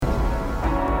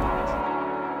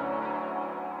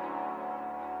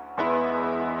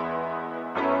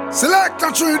Select a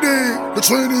 3D, the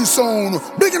 3D sound.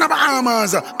 Big in the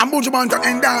Bahamas, and Buju Banton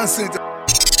and dance it.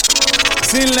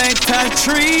 Select a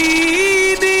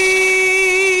 3D.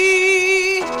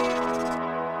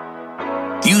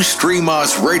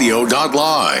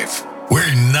 UStreamUsRadio.live.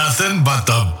 We're nothing but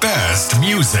the best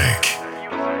music.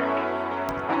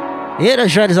 Yeah,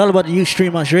 that's right. It's all about the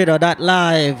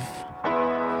UStreamUsRadio.live.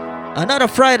 Another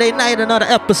Friday night, another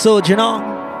episode, you know.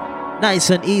 Nice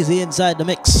and easy inside the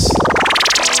mix.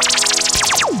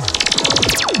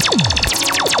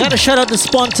 Gotta shout out the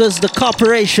sponsors, the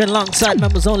corporation, alongside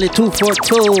members only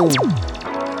 242.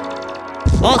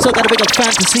 Also gotta big up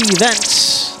Fantasy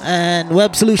Events and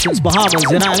Web Solutions Bahamas,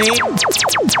 you know what I mean?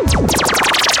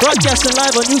 Broadcasting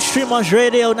live on UStreamUs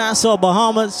Radio, Nassau,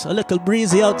 Bahamas. A little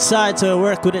breezy outside, so I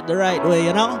work with it the right way,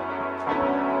 you know?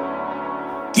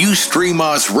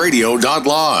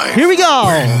 UStreamUsRadio.live. Here we go.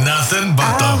 We're nothing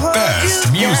but the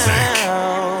best music.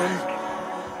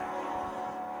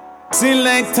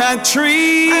 Select a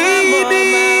 3D.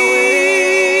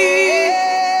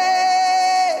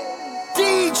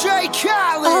 DJ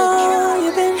Khaled. Oh,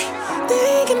 you've been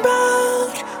thinking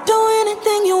about doing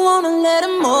anything you wanna, let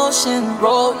emotion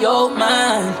roll your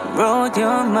mind. Roll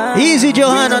your mind. Easy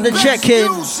Johan on the check-in.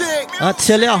 I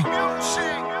tell ya.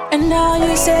 And now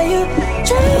you say you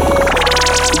dream about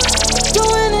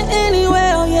doing it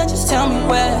anywhere. Oh yeah, just tell me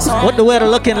where it's on. What the weather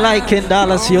looking like in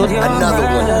Dallas, yo? Another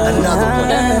one.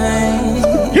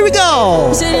 Here we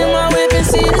go. Sit in my whip and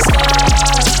see the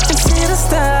stars. And see the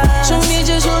stars. Show me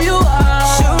just who you are.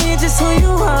 Show me just who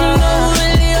you are. You know who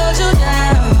really holds you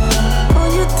down.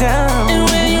 Hold you down. And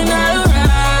when you're not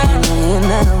around, you're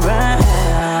not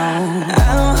around,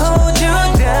 I'll hold you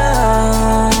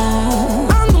down.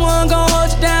 I'm the one gon'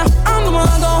 hold you down. I'm the one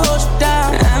gon' hold you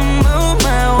down. I'm on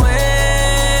my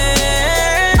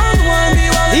way. I'm the one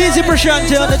be rolling. Easy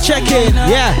Prashante on the check-in.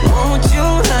 Yeah. Won't you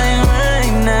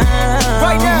right now?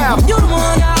 Right now. You the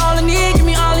one got all I need. Give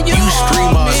me all of you.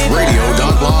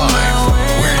 UStreamUsRadio.live.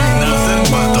 We're nothing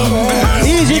but the best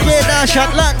Easy music. Day Dash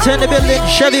Atlanta in the building.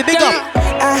 Chevy, big up.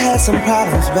 I had some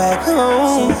problems back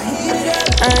home.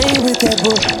 I ain't with that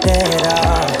book at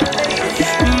all.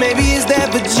 Maybe it's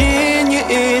that Virginia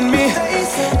in me.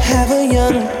 Have a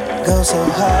young go so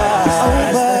hard. Oh,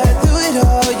 but through it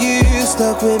all, you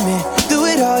stuck with me. Through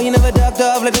it all, you never ducked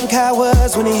off like them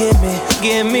cowards when it hit me.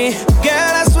 Give me,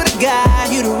 girl, I swear to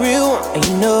God, you the real one, and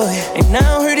you know it. And I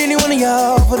don't hurt any one of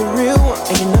y'all for the real one,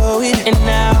 and you know it. And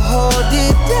now hold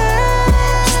it down.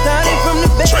 Starting from the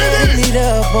bed, lead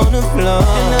up on the floor.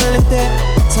 And I lift that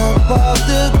top off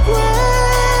the ground.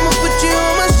 I'ma put you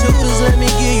on my shoulders, let me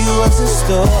give you what's in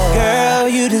store. Girl,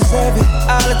 you deserve it.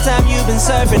 All the time you've been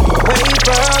surfing, away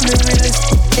from the realest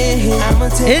in here. I'ma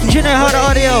take Engineer, how the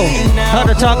audio, how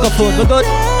the talk of food, but good.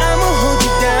 I'ma hold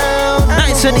you down.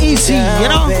 Nice and easy, you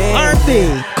know? R&B,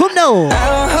 come now.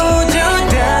 I'll hold you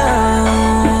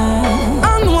down.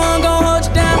 I'm the one gon' hold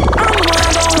you down. I'm the one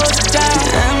gon' hold you down.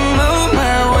 I'm on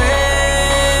my way.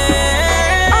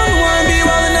 I'm the one be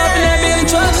rolling up in that big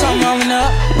truck, so I'm rolling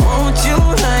up. Won't you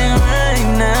right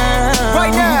now?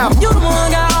 Right now. You the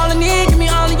one got all I need. Give me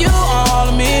all of you, all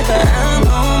of me, but I'm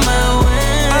on my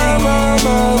way. I'm on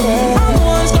my way. I'm the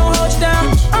one's gon' hold you down.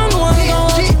 I'm the one gon'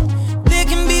 hold you. There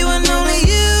can be one only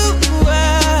you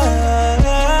are.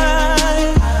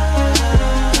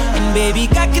 And baby,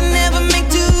 I can never make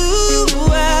two.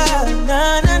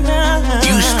 Nah, nah, nah.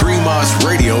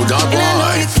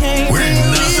 UStreamUsRadio.live. We're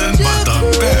nothing but the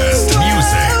best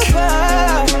music.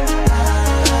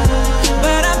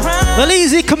 But I promise Well,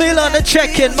 easy Camila on the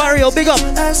check-in. Mario, big up.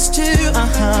 us to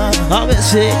How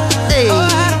is it? Hey. Oh,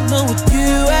 I don't know what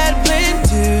you had planned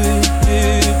to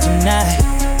do tonight,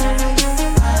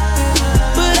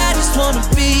 but I just wanna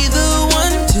be the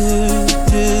one to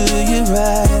do you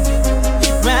right,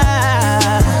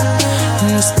 right. And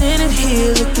we're standing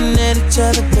here looking at each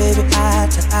other, baby, eye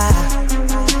to eye.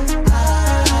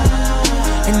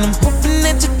 And I'm hoping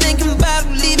that you're thinking about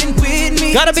leaving with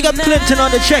me. Gotta big up Clinton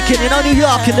on the check-in. You know, New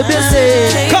York in the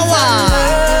building. Come on.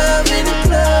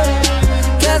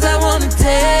 Cause I wanna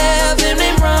tell them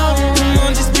they wrong. Come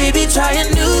on, just baby, try a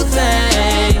new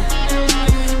thing.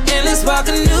 And let's spark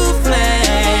a new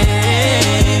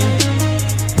flame.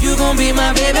 You gon' be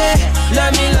my baby.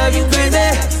 Love me, love you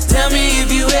crazy. Tell me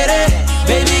if you ready.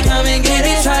 Baby, come and get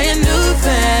it. Try a new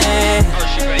thing.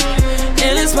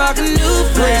 And let's spark a new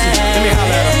flame. Let me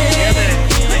holler at him.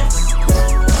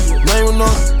 Name was no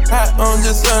hot, I'm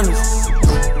just honest.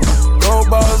 Gold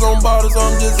bars on bottles,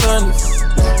 I'm just honest.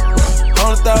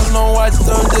 100,000 on watches,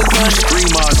 I'm just honest.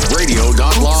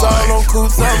 UStreamUsRadio.live. All on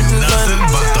coops, I'm We're just nothing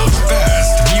honest. but the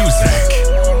best music.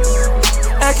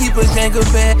 I keep a can't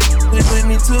compare with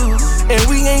me too. And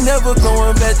we ain't never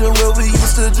going back to what we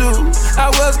used to do. I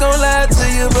was gonna lie to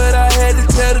you, but I had to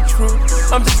tell the truth.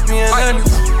 I'm just being honest.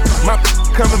 My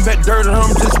coming back dirty, I'm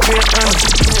just being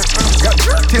honest. Got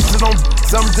kisses on,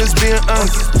 I'm just being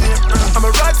honest. I'm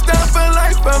a rock star for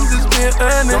life, I'm just being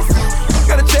honest.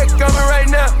 Got a check coming right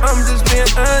now, I'm just being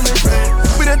honest.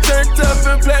 We done turned up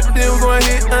and platinum, then we gon'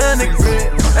 hit honest.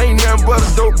 Ain't nothing but a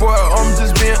dope boy, I'm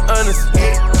just being honest.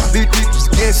 These just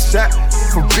getting shot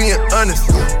for being honest.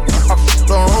 I'm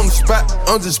on the spot,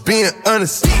 I'm just being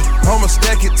honest. I'ma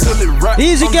stack it till it rock.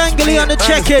 Easy gangly on the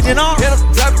check-in, you know.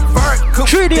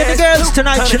 Treaty and the girls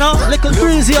tonight, you know. Little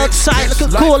breezy outside, little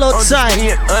cool outside.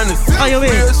 How you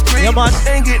mean? Yeah, man.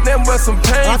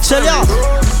 I'll tell y'all.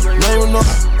 Name no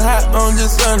hot, I'm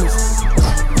just honest.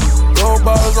 Gold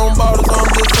bottles on bottles, I'm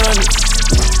just honest.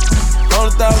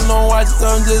 100,000 on watches,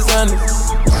 I'm just honest.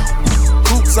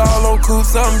 Coops all on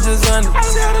coops, I'm just honest.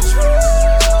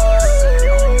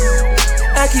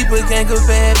 I keep a gang of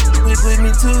bad with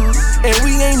me too. And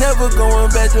we ain't never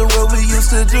going back to what we used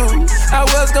to do. I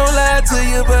was gonna lie to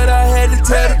you, but I had to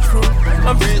tell the truth.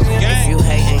 I'm busy. If you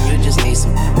hating, you just need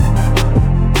some.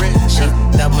 She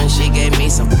up when she gave me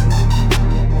some.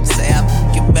 Say I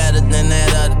you better than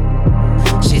that other.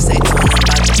 She say tune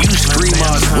about the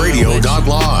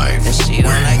UStreamUsRadio.live. and she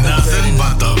don't like Nothing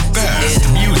but the best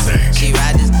music. She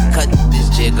ride this, cut this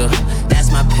jiggle. That's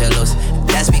my pillows.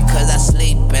 That's because I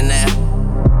sleep in there.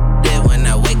 Then when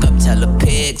I wake up, tell the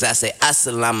pigs I say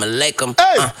assalamu alaikum.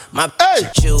 My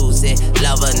bitch choose it.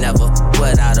 Lover never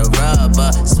without a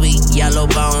rubber. Sweet yellow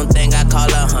bone thing I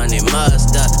call her honey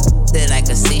mustard. Sit like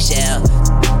a seashell,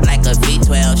 like a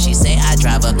V12. She say I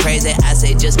drive her crazy. I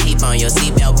say just keep on your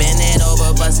seatbelt. Bend it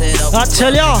over, bust it over. I'll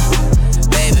tell y'all.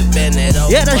 Baby, bend it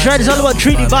over. Yeah, that's right. It's all about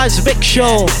Treaty Vibes Big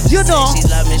Show. You know. She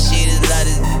love me, she just love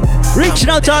it. Reaching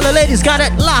out to all the ladies, got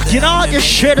it locked, you know? Just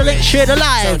share the link, share the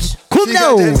live. Come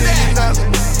now.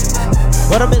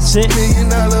 What I miss it? $1 million,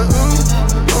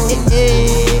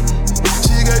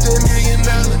 She got that $1 million,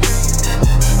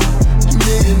 $1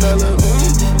 million,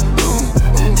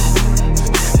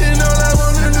 And all I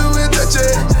wanna do is touch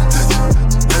it,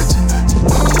 touch it.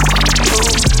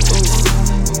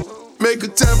 Make her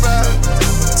tap out,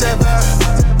 tap out,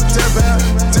 tap out,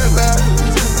 tap out,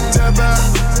 tap out.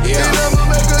 Yeah. And I'ma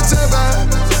make her tap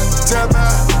out, tap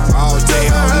out, all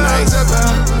day, all night, tap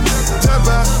out, tap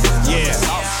out. Yeah.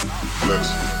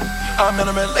 I'm in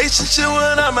a relationship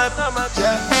when I'm at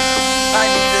yeah. I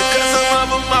need it cause some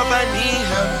of them off, I need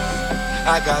help.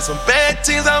 I got some bad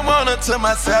things I want her to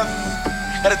myself.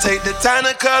 Gotta take the time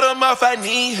to cut them off, I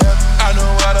need help. I know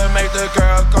how to make the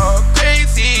girl go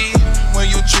crazy when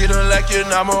you treat her like your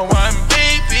number one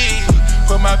baby.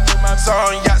 Put my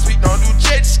on yachts, we don't do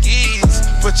jet skis.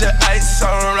 Put your ice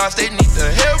on rocks, they need to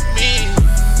help me.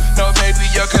 No, baby,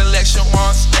 your collection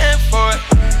won't stand for it.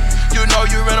 You know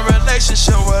you're in a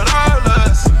relationship with all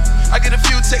us. I get a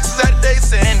few texts a day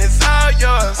saying it's all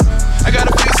yours. I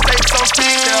got a few states on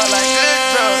speed, they're like good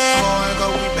drugs.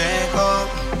 Go, we back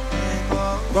up.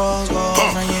 Rose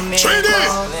gold on your neck.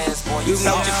 You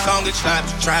know your phone get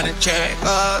try to check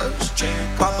us.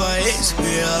 Papa X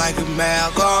feel like a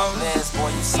Malcolm.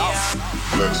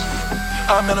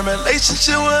 I'm in a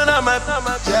relationship when I'm at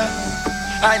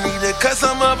yeah. I need to cut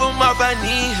some of them off, I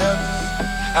need help.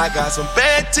 I got some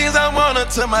bad things I want her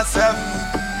to myself.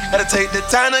 Gotta take the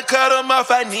time to cut them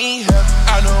off, I need help.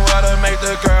 I know how to make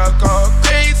the girl go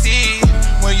crazy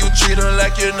when you treat her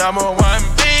like your number one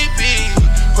baby.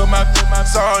 Put my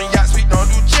on yachts, we don't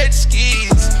do jet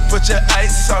skis. Put your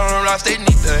ice on rocks, they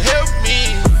need to help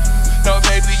me. No,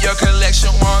 baby, your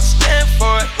collection won't stand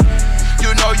for it.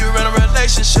 You know you're in a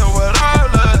relationship with all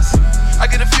us.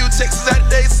 I get a few texts a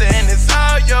day saying it's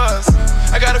all yours.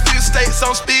 I got a few states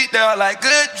on speed, they're like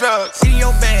good drugs. Get in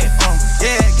your bag,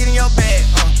 yeah, get in your bag,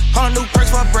 Hold new perks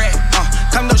for bread,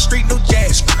 come to the street, new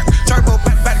jazz. Turbo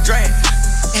back by the drag.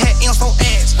 Had M's for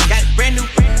ass, got brand new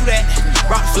that.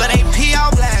 Rock flood AP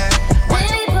all black.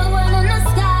 Baby, put one in the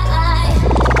sky.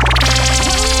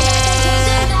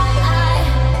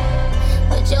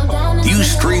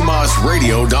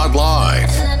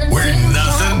 UStreamUsRadio.live. We're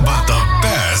nothing but the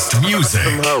best music.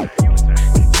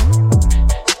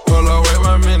 Hold on, wait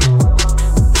 1 minute.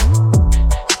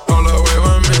 Hold on, wait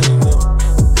 1 minute.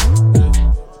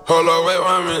 Hold on, wait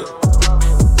 1 minute.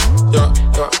 Yeah.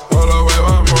 Hold on, wait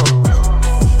 1 more.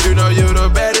 You know you the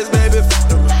baddest, baby.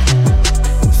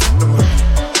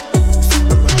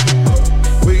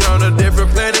 We on a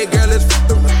different planet, girl. It's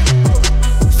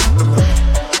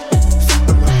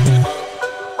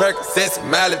Percocets,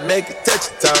 Miley, make it touch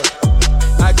your tongue.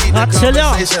 I keep the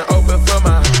conversation open for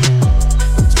my.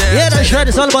 Yeah, that's that's right.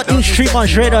 It's all about New Street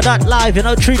Radio, not live, you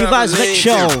know, 3D Vibes Mix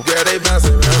Show.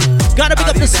 Gotta pick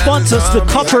up the sponsors, the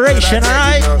corporation,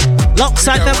 alright?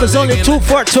 Alongside members only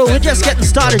 242. We're just getting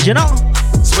started, you know?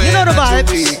 You know the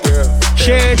vibes.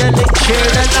 Share the link,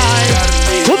 share the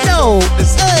live. Who knows?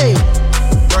 Hey!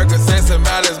 Percocets and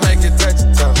balance make it touch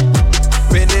your tongue.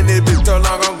 Been in this bitch so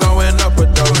long, I'm going up a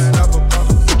dose.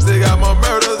 Still got more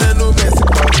murders in New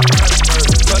Mexico.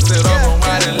 Bust it over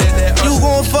wide and let that. You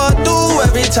gon' fuck through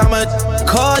every time I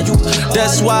call you.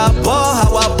 That's why I ball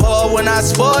how I ball when I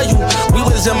spoil you. We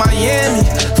was in Miami,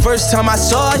 first time I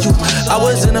saw you. I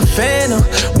was in a Phantom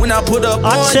when I put up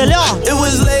on you. It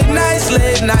was late nights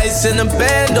in the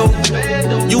bando.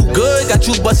 You good, got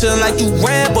you bustin' like you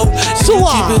Rambo. So you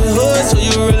keep it hood so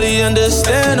you really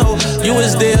understand, oh. You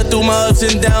was there through my ups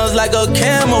and downs like a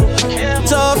camo.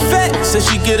 Tough fat, said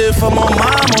she get it from her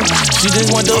mama. She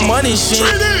just want the money, she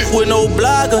ain't with no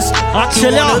bloggers. She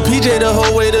want a PJ the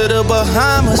whole way to the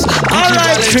Bahamas.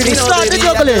 Alright, Trini, start the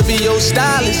juggling. Be your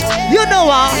stylist. You know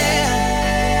what?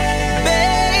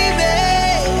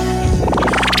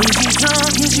 Is you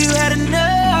drunk? Is you had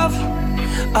enough?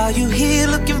 Are you here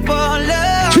looking for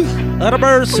love? Out of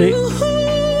mercy.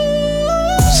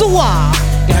 So what?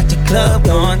 Got the club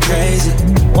going crazy.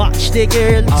 Watch the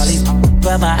girls. All these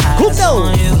but my eyes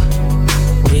on you.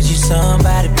 Is you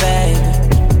somebody, baby?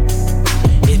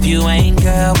 If you ain't,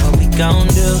 girl, what we gon'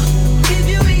 do? If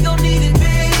you ain't gon' need it,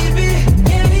 baby.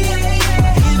 Yeah.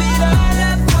 Give it all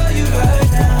up for you right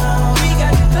now. We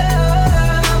got the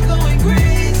club going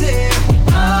crazy.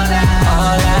 All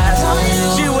eyes on you.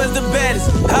 She was the baddest,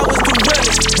 I was the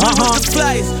realest. We was the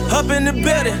flyest, up in the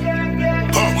building.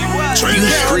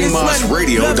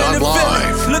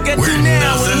 TreeMossRadio.live. Look at We're you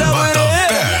now, nothing but the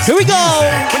best. Here we go.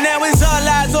 But now it's all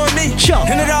eyes on me.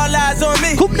 And it all eyes on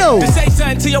me. Who knows? To say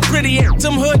something to your pretty ass.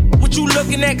 Some hood, what you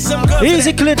looking at? Some good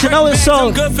Easy Clinton, know it's so.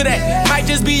 I'm good for that. Might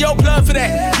just be your blood for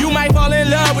that. You might fall in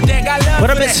love with that. Got love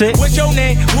What for a that. bit What's your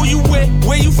name? Who you with?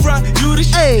 Where you from? You the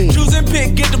shit. Choose and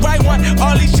pick, get the right one.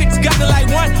 All these chicks got the like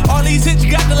one. All these hits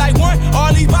got the like one.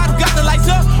 All these bottles got the lights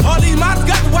up. All these models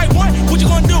got the white one. What you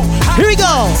gonna do? Here we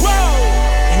go. Whoa.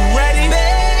 You ready?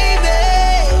 Baby.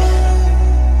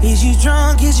 Is you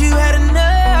drunk? Is you had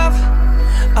enough?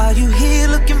 Are you here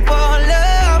looking for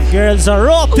love? Girls are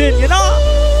open, you know?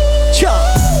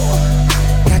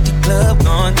 Got the club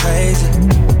going crazy.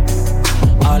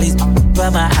 All these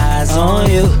but my eyes on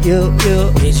you.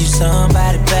 Is you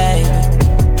somebody, baby?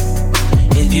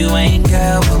 If you ain't,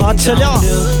 girl, what we gon'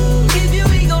 do? If you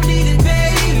ain't gon' need it,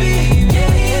 baby.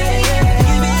 Yeah.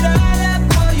 Give it all up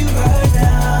for you right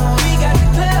now. We got the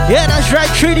club. Yeah, that's right,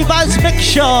 3D Vibes Mix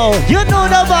Show. You know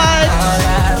the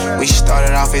vibes. We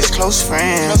started off as close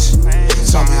friends.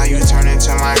 Somehow you turned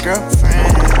into my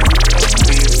girlfriend.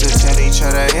 We used to tell each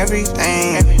other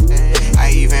everything. I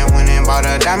even went and bought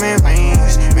her diamond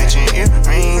rings, matching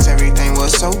earrings. Everything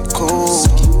was so cool.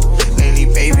 Lately,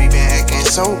 baby, been acting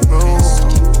so rude.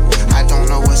 I don't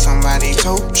know what somebody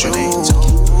told you,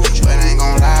 but I ain't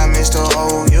gon' lie, Mr.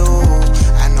 OU.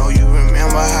 I know you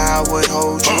remember how I would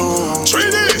hold you.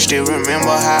 Still remember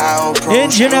how I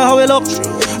approached you. How we look.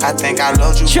 I think I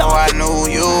loved you before I knew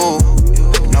you.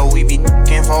 Know we be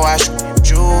f***ing before I shoot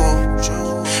you.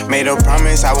 Made a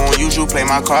promise I won't use you. Play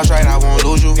my cards right, I won't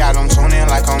lose you. Got them tuning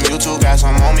like on YouTube. Got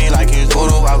some on me like it's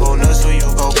voodoo. I go nuts till you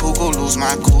go cuckoo. Lose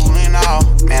my cool and all.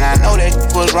 Man, I know that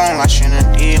was wrong. I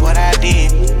shouldn't did what I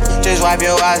did. Just wipe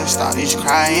your eyes and started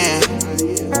crying.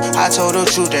 I told the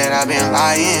truth that I've been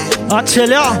lying. I tell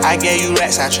ya. I gave you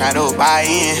racks, I tried to buy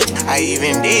in. I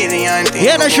even did a young thing.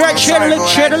 Yeah, that's right, share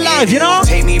the live, you know?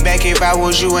 Take me back if I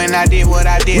was you and I did what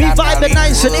I did. We vibe it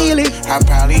nice and easy. I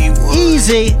probably would.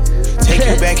 Easy. Take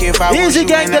you back if I was Easy,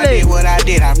 you and I did what I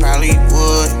did. I probably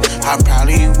would. I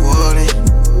probably wouldn't.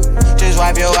 Just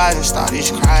wipe your eyes and started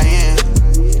crying.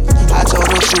 I told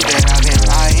the truth that I've been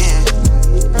lying.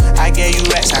 I gave you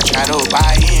racks, I tried to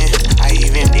buy in. I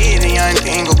even did a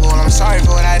unthinkable. I'm sorry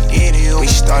for what I did to you. We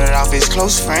started off as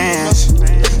close friends.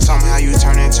 Somehow you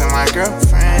turned into my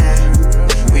girlfriend.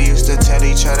 We used to tell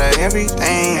each other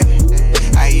everything.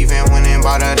 I even went and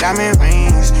bought her diamond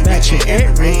rings, matching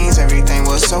earrings. Everything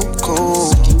was so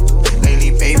cool.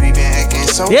 Lately, baby, been acting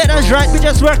so Yeah, that's right. We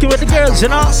just working with the girls, you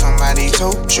know? Somebody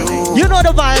told you. You know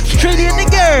the vibes. Treating the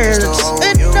girls.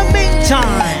 In the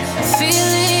meantime.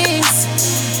 Feelings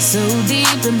so deep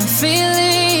in my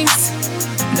feelings.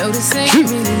 Notice ain't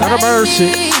really Out of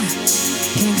mercy.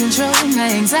 Can't control my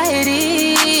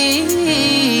anxiety.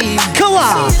 Come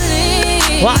on.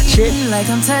 Watch it. Like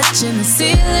I'm touching the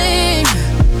ceiling.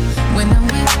 When I'm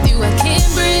with you, I can't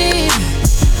breathe.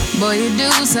 Boy, you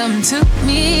do something to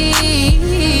me.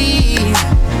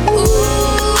 Ooh,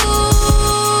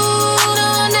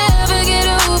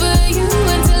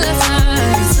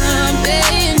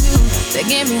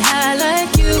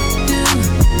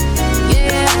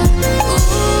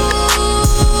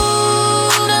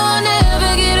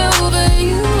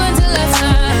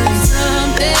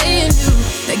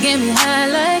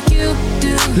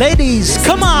 Ladies,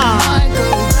 come on.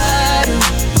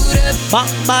 Ba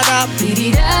ba da.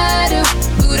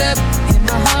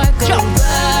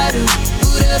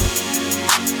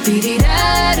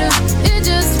 It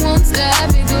just won't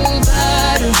stop. It go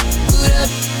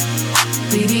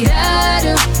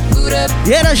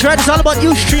Yeah, that's right. It's all about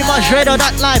Ustreamers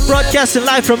Radio.live, broadcasting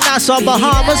live from Nassau,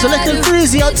 Bahamas. A little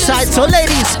breezy outside. So,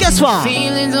 ladies, guess what?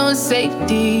 Feelings on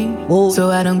safety,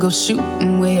 so I don't go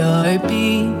shooting where your heart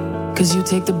be. Cause you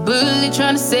take the bullet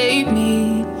trying to save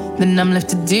me, then I'm left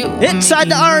to deal with inside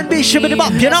the R&B shibbity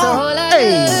bop, you know?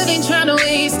 Hey, ain't trying to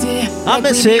waste it. I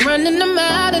miss it. Running them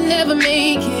out and never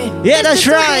make it. Yeah, that's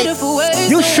right.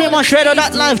 Ustreamers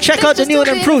Radio.live. Check out the new and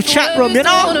improved chat room, you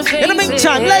know? In the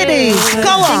meantime, ladies, go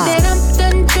on.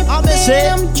 I miss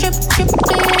it.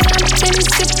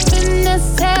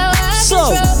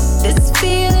 So, this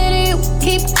feeling you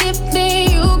keep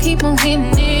giving, you keep on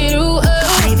hitting it.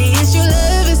 Maybe it's your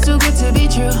love, it's too good to be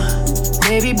true.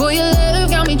 Baby boy, your love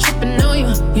got me tripping on you.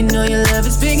 You know your love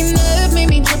is big enough, made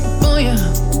me trip on you.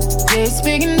 Yeah, it's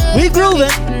big enough. We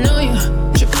grooving.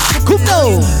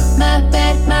 Kuko. My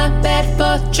bad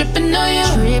for tripping on you.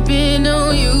 Tripping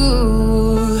on you.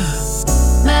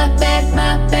 My bad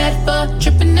for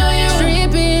tripping on you.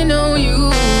 Tripping on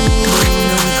you.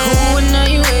 I'm cool when now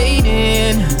you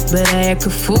waiting, but I act a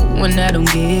fool when I don't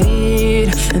get it.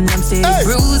 And I'm still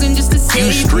bruising just to say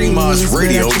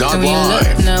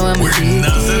Ustreamersradio.live. We're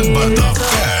nothing but the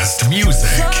best music.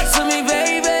 Talk to me,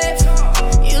 baby.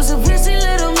 You're so pretty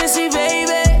little missy,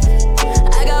 baby.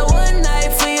 I got one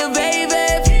night for you, baby.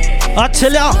 I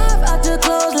tell ya,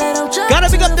 gotta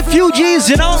pick up the few G's,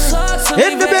 you know,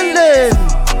 in the building.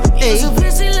 Hey. You're so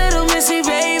pretty little missy,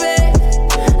 baby.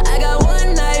 I got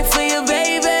one night for you,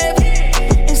 baby.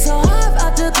 It's so hard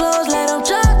out the clothes, let them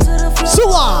drop to the floor.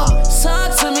 Suwa.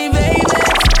 Talk to me, baby.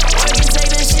 Work and take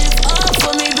that shit off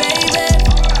for me, baby.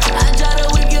 I try to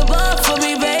whip your butt for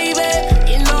me, baby.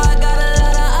 You know I got a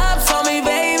lot of ops on me,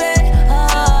 baby.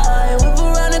 I whip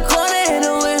around the corner in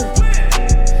a whip.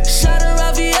 Shot a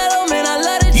Raffaello, man, I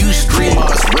love it.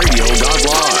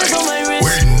 Ustreamersradio.live.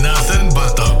 We're nothing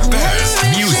but the best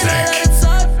music.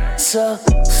 So,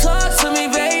 talk to me,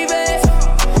 baby.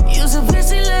 You so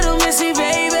pretty little missy,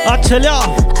 baby. I tell ya.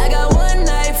 I got one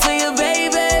night for you,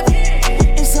 baby.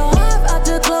 It's so hard out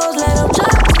the clothes, let them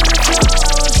drop to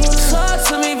the floor. Talk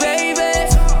to me, baby.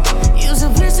 You so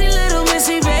pretty little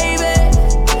missy, baby.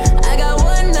 I got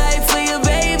one night for you,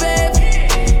 baby.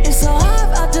 It's so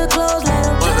hard out the clothes, let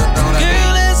them drop.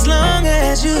 Girl, as long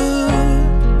as you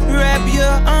wrap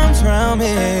your arms around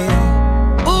me.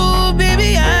 Ooh,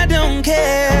 baby, I don't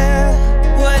care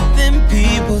what them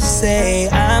people say.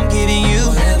 I'm giving you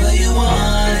whatever you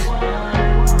want.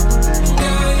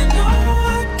 Girl, you know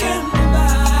I can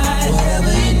provide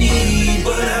whatever you need,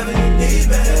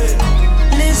 baby.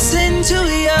 Listen to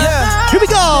your Here we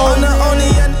go. on the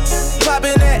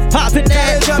popping that, Popping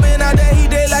that. jumping out that he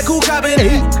did like who copping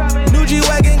that. New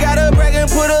G-Wagon got a brag and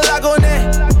put a lock on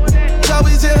that.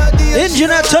 Always in her DMs.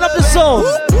 Engineer, turn up the sound.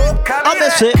 I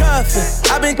miss it.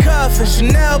 I've been cuffing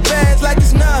Chanel bags like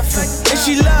it's nothing. And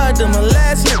she loved him. My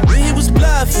last nigga, he was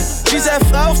bluffing. She said,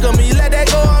 "Off on me, let that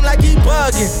go." I'm like, he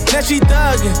bugging. Now she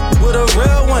thugging with a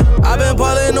real one. I've been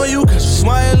ballin' on you cause you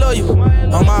smart and loyal.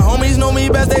 All my homies know me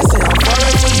best, they say I'm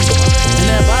falling for you. And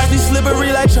that body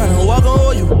slippery like tryna walk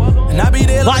on you. And I be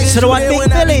there like Vice to the one big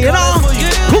Billy, you know?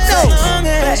 Who knows?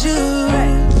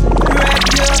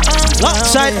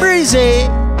 Alongside Breezy.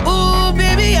 Ooh,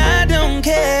 baby, I don't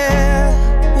care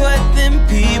what them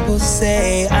people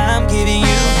say. I'm giving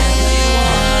you whatever you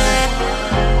want.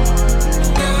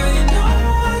 Girl, you know I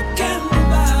can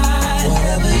provide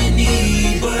whatever you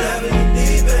need,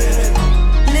 baby.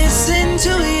 Listen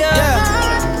to your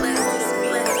heart.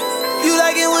 You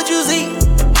liking what you see?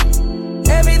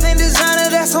 Everything designer,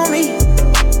 that's on me.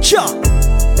 Sure.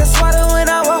 That's why when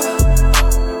I walk,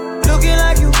 looking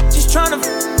like you, just tryna.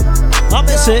 I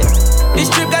miss it. This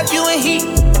trip got you in heat.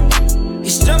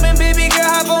 It's jumping, baby girl,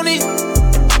 hop on it.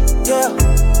 Yeah,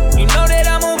 you know that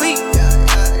I'm on beat.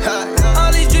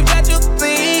 All these trips got you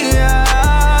clean.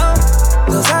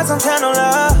 Those eyes I'm trying to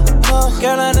love.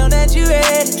 Girl, I know that you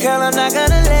ready. Girl, I'm not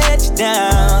gonna let you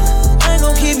down. I ain't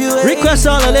gonna keep you waiting. Request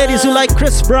all the ladies who like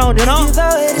Chris Brown, you know?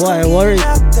 Why worry?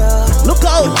 Look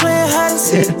out. You playing hide and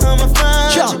seek, I'ma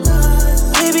find Sure. you.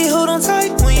 Baby, hold on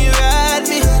tight when you ride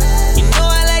me. You know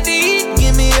I like to eat,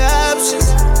 give me options.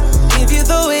 If you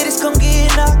throw it, it's gon'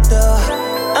 get knocked up.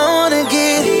 I wanna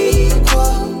get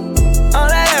equal. All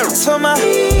I ask for my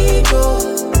ego.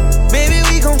 Baby,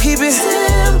 we gon' keep it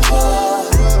simple.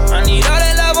 I need all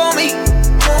that love on me.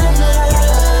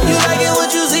 You like it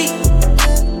what you see.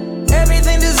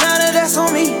 Everything designer, that's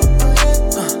on me.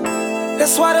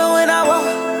 swatter when I walk.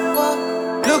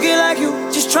 Looking like you,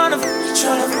 just tryna,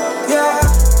 yeah.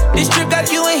 This trip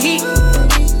got you in heat.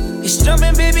 It's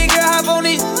jumping, baby girl, hop on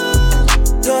it.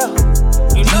 Yeah.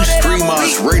 You know that I'm on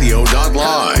beat.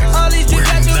 UStreamUsRadio.live. All these Where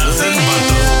trips got you nothing in but heat.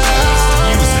 the best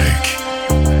music.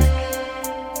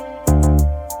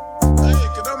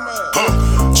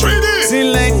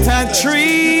 Selector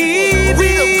Treaty. We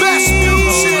the best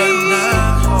music.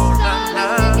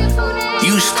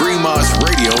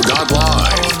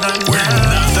 UStreamUsRadio.live. Where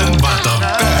nothing but the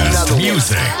best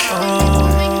music.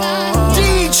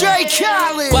 DJ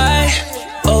Khaled. Why,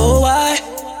 oh why,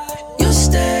 you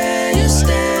stay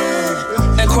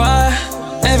and cry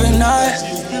every night.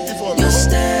 You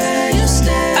stay,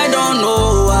 I don't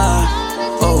know why,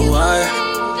 oh why,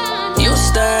 you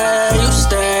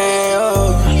stay,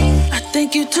 oh. I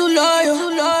think you too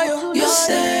loyal, you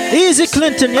stay. Easy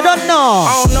Clinton, you don't know.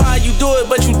 I don't know how you do it,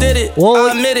 but you did it. Whoa.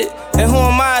 I admit it. And who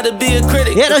am I to be a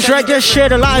critic? Yeah, that's right, just share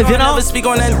the live, you know. I never speak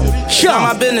on that. It's not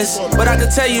my business, but I can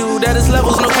tell you that it's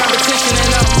levels, no competition,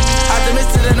 and I'm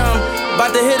optimistic, and I'm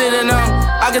about to hit it, and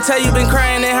I can tell you been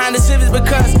crying behind the civics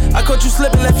because I caught you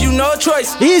slipping, left you no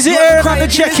choice. Easy, Eric, on the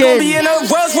check-in. Be in a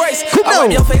Rolls Royce. Come I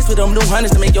wipe your face with them new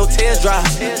hundreds to make your tears dry.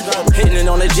 Hitting it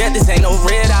on the jet, this ain't no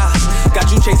red eye.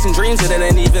 Got you chasing dreams that it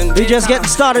ain't even. We just getting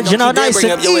started, you know, nice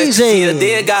and easy.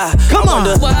 Come on.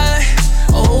 Why,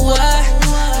 oh why,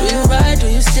 do you ride, do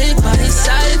you stick by his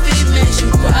side if it makes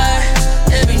you cry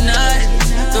every night?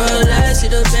 Girl, I see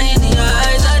the pain in your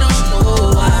eyes, I don't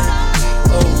know why,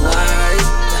 oh why,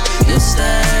 you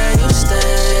stay, oh.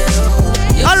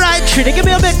 Alright, Trini, give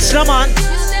me a mix, come on.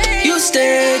 You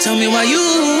stay, tell me why you.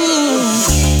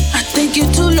 I think you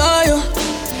too loyal.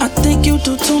 I think you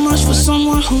do too much for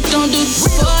someone who don't do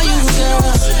for you, girl.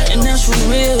 And that's for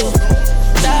real.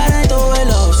 That ain't the way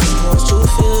love's supposed to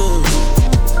feel.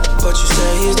 But you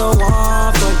say he's the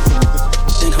one for you.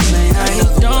 Then complain how he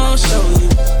don't show you.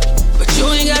 But you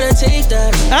ain't gotta take that.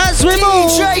 As we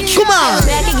move, come on.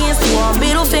 Back against the wall,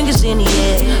 middle fingers in the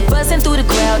air. Busting through the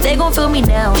crowd, they gon' feel me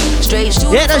now. Straight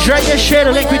shooting. Yeah, that's right, just share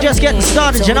the link, we just getting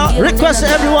started, you know. Request to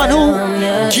everyone who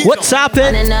what's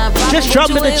happening. Just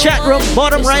drop in the chat room,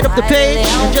 bottom right of the page,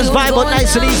 and just vibe out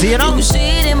nice and easy, you know.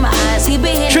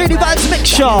 Treaty Vibes Mix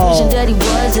Show.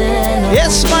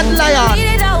 Yes, man, Lion.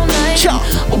 Cha.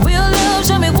 Real love,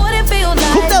 show me what it feel like.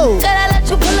 Gotta let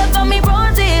you pull up on me,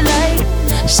 bronzy light.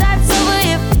 Shots over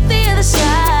here, the other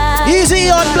side. Easy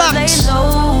on blocks.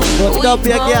 What's up,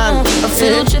 your girl? I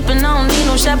feel tripping, I don't need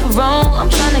no chaperone. I'm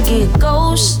trying to get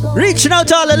ghost. Reaching out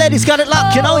to all the ladies, got it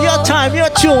locked, you know. Your time, your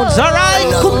tunes,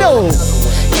 alright? Come on.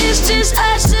 It's just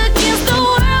us against the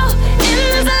world in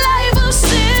this life of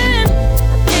sin.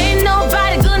 Ain't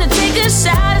nobody gonna take a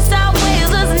shot. It's our ways,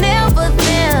 us never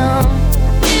them.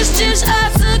 It's just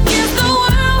us against the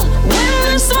world when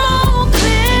the smoke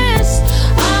clears.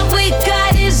 All we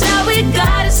got is all we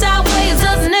got. It's our ways,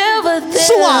 us never them.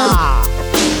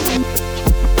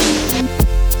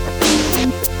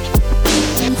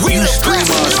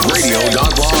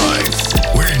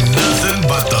 UStreamUsRadio.live. Where nothing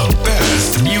but the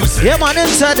best music. Yeah, man,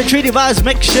 inside the Treaty Vibes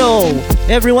Mix Show.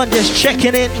 Everyone just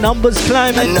checking in, numbers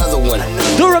climbing. Another one.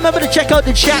 Do remember to check out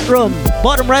the chat room,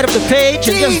 bottom right of the page,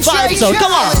 and just vibe. So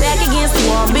come on. Back against the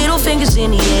wall, middle fingers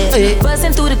in the air.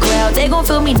 Busting through the crowd, they gon'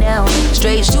 feel me now.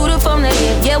 Straight shooter from the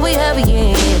hip, yeah, we heavy,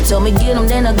 yeah. Told me get 'em,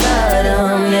 then I got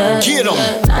 'em, yeah. Get 'em.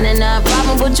 99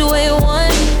 problem, but you ain't one.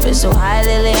 Been so high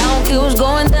lately, I don't care what's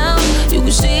going down. You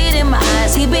can see it in my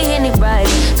eyes, he been hitting it right.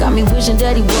 Got me wishing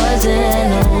that he wasn't,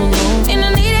 and I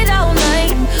need it all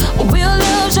night. Real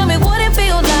love, show me what it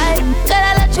feel like.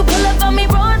 Gotta let you pull up on me,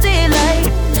 bronzy light.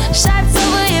 Shots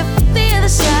over here, the other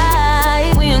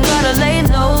side. We ain't gotta lay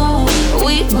low,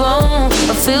 we grown.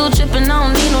 I feel tripping, I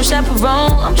don't need no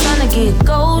chaperone. I'm tryna get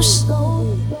ghost.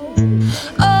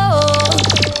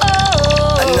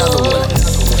 Another one.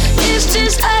 It's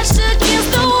just us against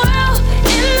the world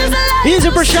in this life. Easy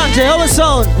Prashante, how it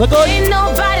sound? We're good. Ain't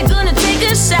nobody gonna take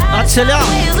a shot. I tell ya.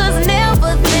 Ways us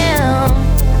never them.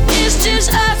 It's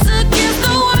just us against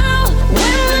the world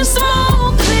when the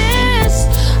smoke clears.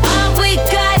 All we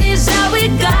got is all we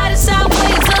got. It's our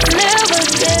ways us never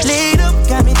them. Lead up,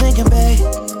 got me thinking, babe.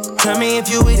 Tell me if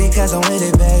you with it, cause I'm with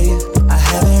it, babe. I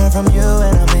haven't heard from you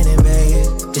and I'm in it, babe.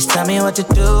 Just tell me what to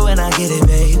do and I get it,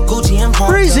 babe. Gucci and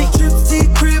Prada. Breezy. Trip to your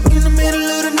crib in the middle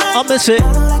of the night. I miss it.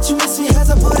 I know that you miss me cause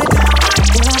I put it down.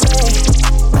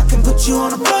 I can put you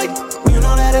on a flight. You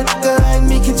know that a nigga like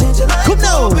me can change your life. Come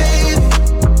now. Oh, baby.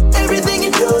 Everything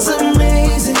you do is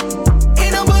amazing.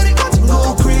 Ain't nobody got to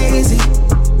go crazy.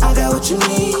 I got what you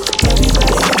need.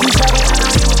 Everybody got you shopping. I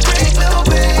know you a great little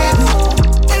baby.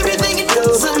 Everything you do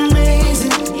is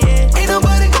amazing. Ain't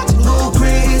nobody got to go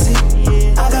crazy.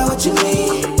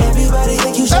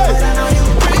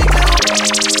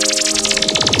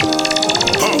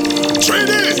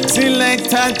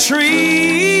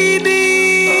 treaty.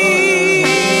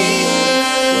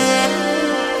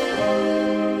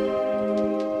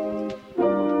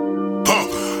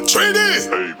 Treaty.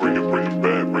 Hey, bring it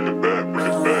back, bring it back, bring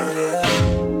it back.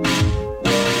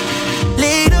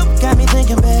 Lead up, got me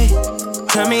thinking, babe.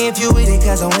 Tell me if you with it,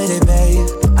 cause I'm with it, babe.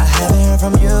 I haven't heard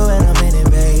from you and I'm in it,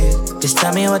 babe. Just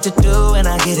tell me what to do and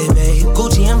I get it, babe.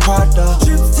 Gucci and Prada.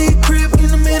 Trip to the crib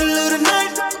in the middle of the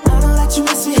night. I don't let you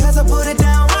miss me as I put it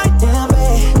down right down,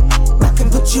 babe. I can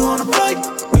put you on a flight.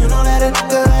 You know that a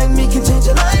nigga like me can change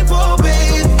your life, oh,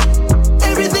 babe.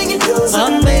 Everything you do is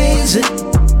amazing.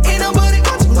 Ain't nobody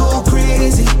got to go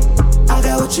crazy. I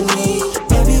got what you need.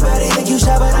 Everybody think you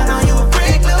shy, but I know you a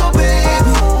freak, little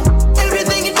baby.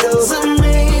 Everything you do is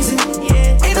amazing.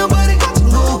 Ain't nobody got to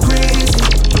go crazy.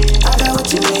 I got what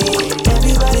you need.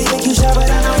 Everybody think you shy, but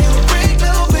I know you a freak,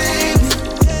 little baby.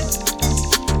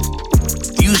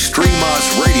 You stream us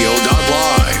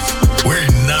radio.live. We're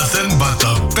nothing but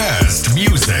the best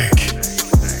music.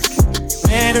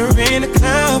 Met her in the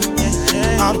club.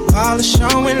 All the ballers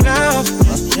showing love.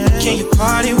 Can you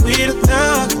party with a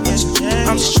thug?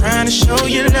 I'm just trying to show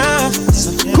you love.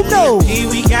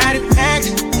 We got it packed.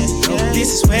 This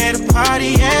is where the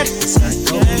party at.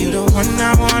 You the one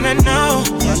I wanna know.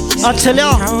 I'll tell you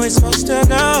how it's supposed to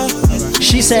go.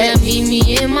 She said, meet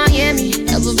me in Miami.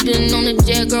 Never been on a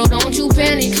jet, girl, don't you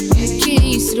panic.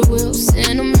 Keys to the wheels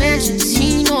and the mansions.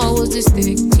 He know I was this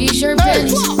thick, t-shirt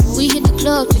panties. We hit the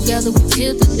club together, we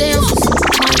killed the dances.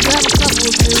 Might grab a couple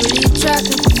if you're really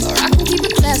attractive. Or I can keep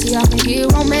it classy, I can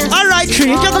get romantic. Alright,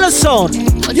 Tree, juggle a sound.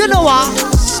 You know what?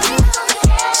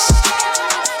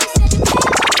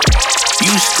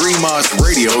 You stream us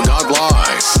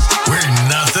radio.live. We're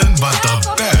nothing but the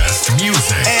best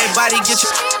music. Everybody get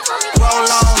your roll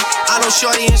on. I know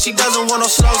shorty and she doesn't want no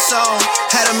slow song.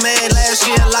 Had a man last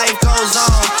year, life goes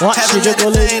on. Haven't let a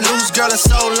thing loose, girl, in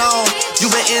so long. You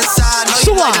been inside, know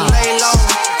you like to lay low.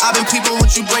 I've been peeping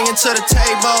what you bringing to the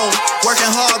table.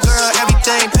 Working hard, girl,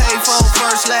 everything paid for.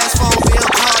 First, last phone bill,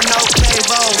 car, no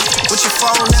cable. With your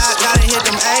phone out, gotta hit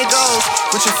them angles.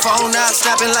 With your phone out,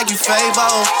 snapping like you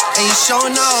Fable. And you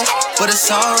showing off, but it's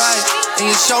alright.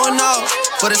 And you showing off,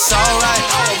 but it's alright.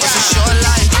 It's a short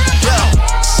life, yeah.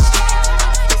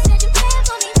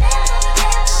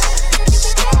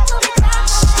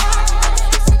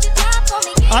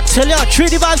 I tell you,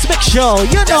 Treaty Vibes Mix Show,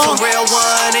 you know. That's a real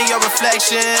one in your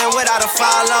reflection, without a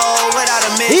follow, without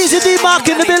a mission. Easy D-Mark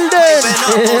in the building.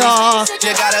 Yeah.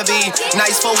 You gotta be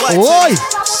nice for what? Oi.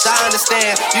 I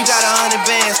understand, you got 100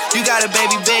 bands, you got a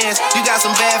baby bands, you got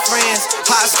some bad friends.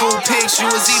 High school pics,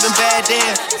 you was even bad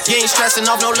then. You ain't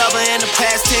stressing off no lover in the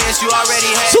past tense, you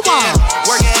already had them.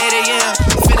 Work at 8 a.m.,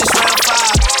 finish round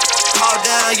 5. All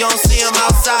down, you don't see them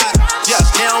outside. Yeah,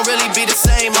 they don't really be the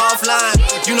same offline.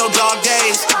 You know dog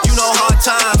days, you know hard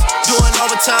times. Doing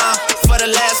overtime for the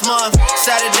last month.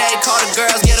 Saturday, call the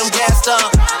girls, get them gassed up.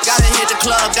 Gotta hit the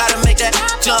club, gotta make that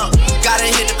jump. Gotta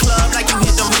hit the club like you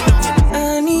hit them, hit them, hit them.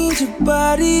 I need your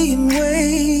body in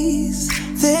ways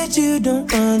that you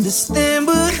don't understand,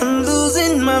 but I'm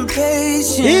losing my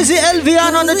patience. Easy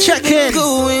Elvian on the check-in.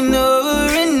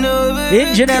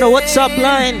 Engineer, what's up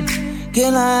line?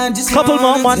 Couple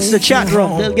more months the chat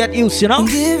room, they'll get used, you know.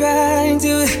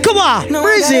 Come on,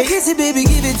 breezy. Baby,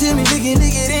 give it to me, lick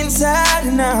it inside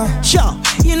and out. Sure.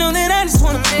 You know that I just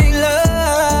wanna make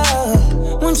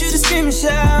love. Want you to scream and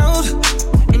shout.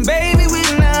 And baby,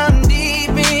 we're now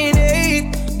deep in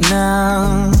it.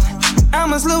 Now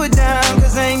I'ma slow it down,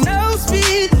 cause ain't no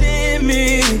speed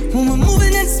limit. When we're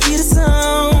moving at the speed of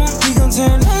sound, we gon'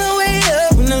 turn all the way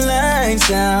up when the lights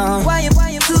down. Why you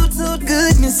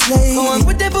goodness sake.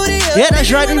 Yeah,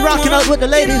 that's right, we rocking out with the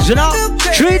ladies, you know.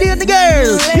 Treaty and the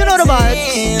girls, you know the vibes.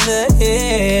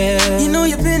 You know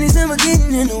your pennies never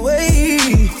getting in the way.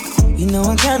 You know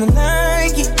I kinda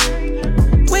like it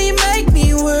when you make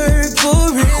me work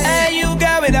for it. Hey, you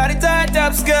got without a tied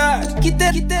up skirt. Get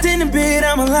that in the bed,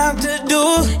 I'ma lock the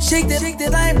door. Shake that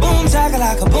like boom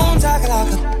chakalaka, boom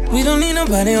chakalaka. We don't need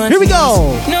nobody on. Here we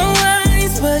go. No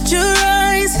eyes but your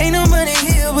eyes. Ain't nobody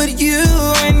here but you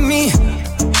and me.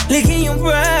 Licking your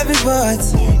private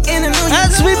parts.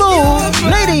 As we move,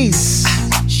 ladies.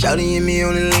 Shawty and me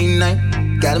on a late night.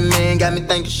 Got a man, got me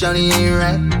thinking Shawty ain't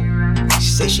right. She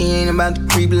say she ain't about the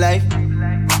creep life,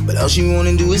 but all she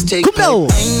wanna do is take play. I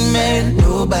ain't mad at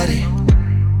nobody,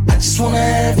 I just wanna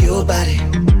have your body.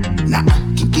 Now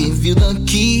I can give you the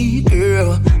key,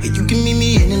 girl, and you can meet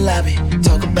me in the lobby.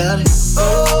 Talk about it.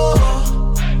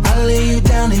 Oh, I'll lay you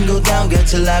down and go down, girl,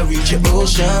 till I reach your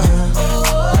ocean.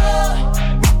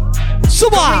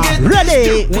 Suba,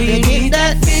 ready? We need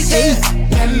that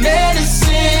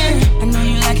medicine. I know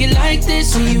you like it like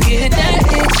this when you get that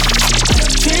itch.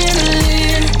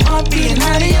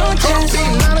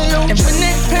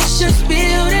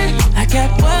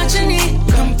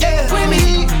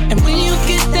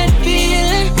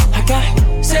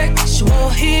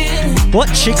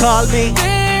 What she call me?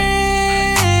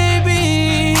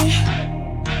 Baby.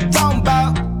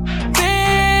 Bumba.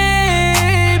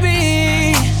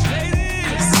 Baby.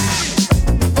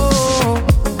 Oh,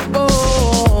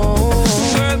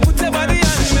 oh. Girl, put your body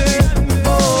on me.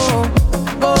 Oh,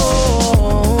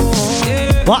 oh.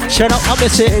 Yeah. Watch it up,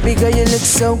 obviously. Baby girl, you look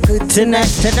so good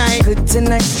tonight. Good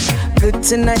tonight. Good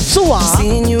tonight. So what?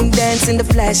 Seeing you dance in the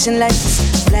flashing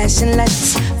lights. Flashing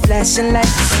lights. Flashing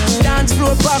lights. Dance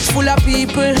floor box full of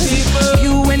people.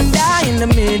 You and I in the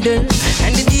middle.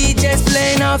 And the DJ's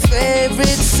playing our favorite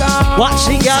song. Watch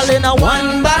the girl in a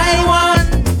one by one.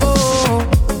 Oh,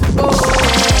 oh.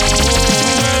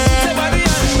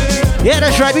 Yeah,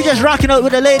 that's right. We just rocking out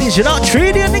with the ladies. You're not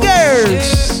treating the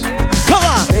girls. Come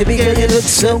on. Baby girl, you look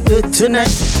so good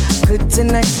tonight. Good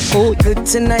tonight. Oh, good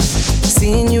tonight.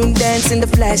 Seeing you dance in the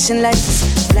flashing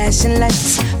lights. Flashing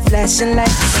lights. Flashing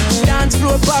lights. Dance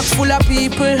floor box full of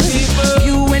people.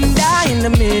 You and I in the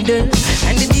middle.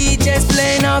 And the DJ's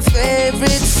playing our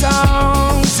favorite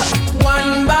songs.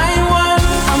 One by one.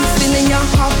 I'm feeling your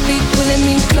heartbeat pulling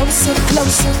me closer,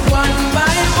 closer. One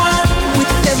by one.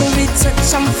 With every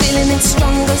touch I'm feeling it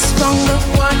stronger, stronger.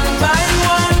 One by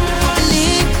one.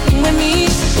 Believe with me,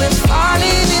 we're falling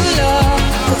in love.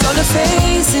 Cause all the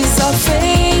faces are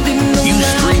fading around.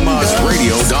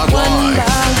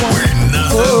 UStreamOsRadio.live. We're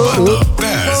nothing but the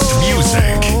best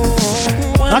music.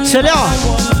 I tell ya,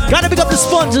 gotta pick up the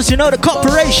sponsors, you know, the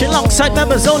corporation alongside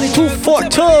members only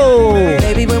 242.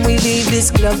 Baby, when we leave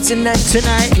this club tonight,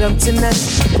 club tonight,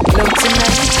 club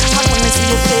tonight, I wanna see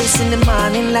your face in the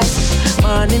morning light,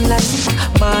 morning light,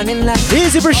 morning light.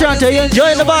 Easy, Prashanta, you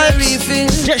enjoying the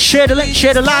vibes? Just share the link,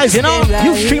 share the live, you know.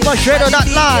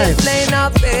 UStreamOsRadio.live.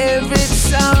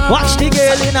 Watch the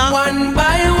girl, you know. One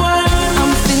by one,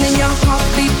 I'm feeling your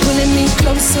heartbeat pulling me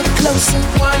closer, closer.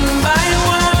 One by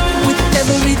one. With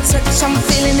every touch, I'm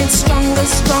feeling it stronger,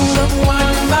 stronger.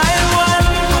 One by one,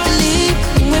 believe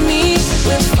with me,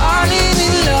 we're falling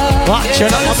in love. Watch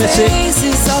it up, obviously.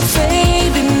 Faces are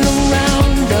fading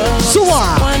around us. So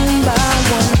what? One by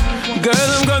one. Girl,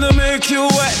 I'm gonna make you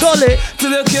wet. Golly. Till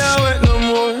you can't wet no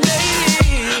more.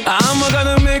 I'm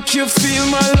gonna make you feel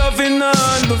my loving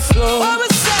on the floor.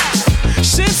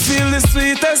 She feel the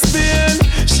sweetest pain.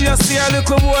 She a see her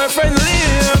little boyfriend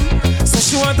Liam. So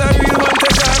she want a real one,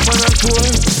 take her on a tour.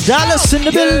 Dallas in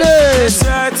the building. Let's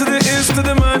ride to the east to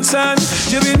the mansion.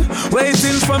 You've been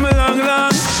waiting for me long,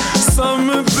 long. So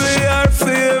me play our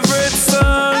favorite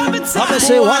song. I'ma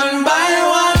say one by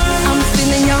one. I'm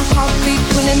feeling your heartbeat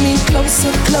pulling me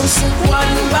closer, closer.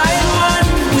 One by one.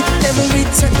 With every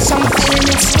touch, I'm feeling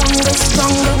it stronger,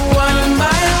 stronger. One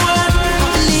by one.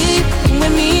 Believe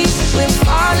with me, we're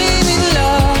falling in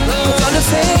love. Cause all the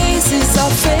faces are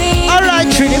fading. Alright,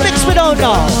 Trini, mix me down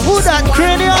now. Who that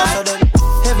cranium?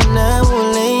 Every night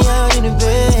we'll lay out in the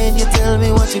bed. You tell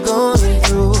me what you're going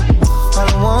through. All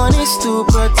I want is to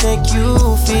protect you.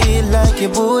 Feel like you're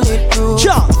bulletproof.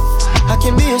 Jump. I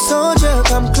can be a soldier,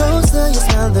 come closer. You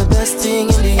smell the best thing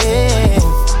in the air.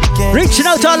 Reaching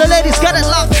out to all the ladies, got it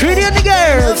locked. Trini and the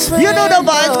girls. You know the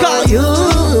vibes, call you.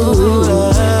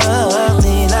 Love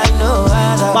me like no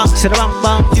other. Bang to the bang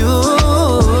bang. You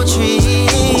treat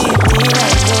me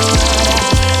like no other.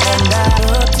 And I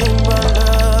nothing but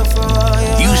love for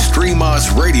you.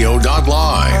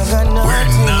 UStreamOsRadio.live. We're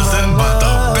nothing but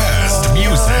the best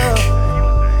music.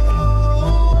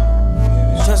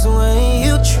 Just the way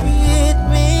you treat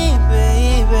me,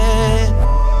 baby.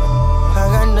 I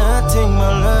got nothing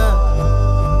but love.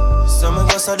 Summer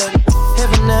goes so that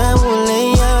every night we'll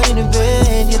lay out in the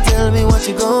bed. You tell me what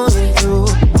you're going through.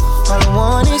 All I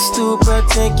want is to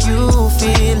protect you.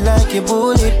 Feel like you're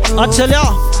bulletproof. I tell ya,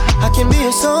 I can be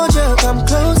a soldier, come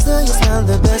closer. You smell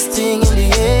the best thing in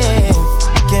the air.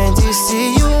 Can't you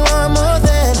see you are more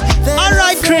than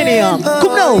alright, cranium.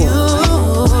 Come now. You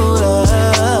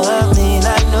love me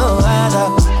like no other.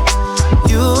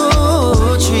 You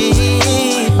treat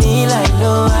me like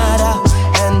no other.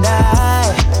 And I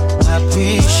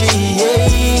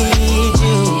appreciate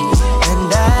you. And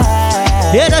I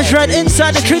Yeah, that's right.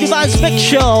 Inside the Trini Vibes Mix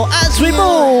Show as we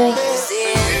move.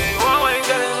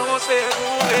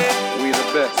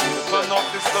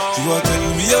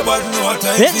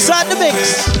 Inside the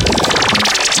mix.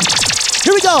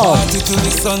 Here we go. Party till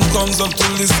the sun comes up,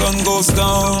 till the sun goes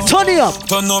down. Turn it up.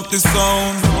 Turn up the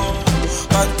sound.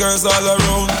 Hot girls all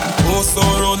around. Oh, so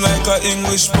round like a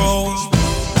English pound.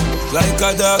 Like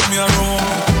a dog me around.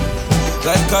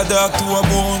 Like a dog to a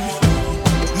bone.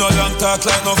 No long talk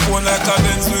like no phone. Like a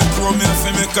Benz with chrome. Me fi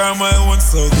make her my own.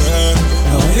 So girl,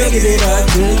 now you give it all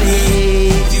to me.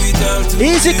 Give it all to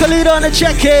me. Easy Khalid on the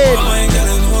check-in.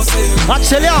 I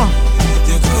tell ya.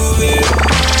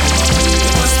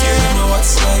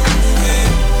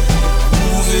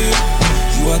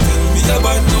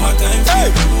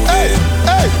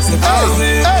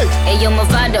 him a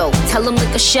vado. Tell him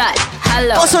lick a shot.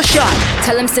 Hello. What's a shot?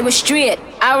 Tell him sit with straight.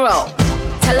 Arrow.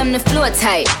 Tell him the floor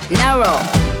tight. Narrow.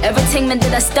 Everything man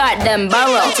did I start them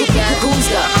borrow.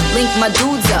 Who's up? Link my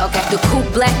dudes up. The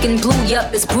coupe black and blue,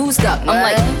 yup, it's bruised up. I'm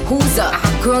like, who's up?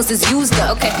 Girls is used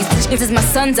up. These bitches is my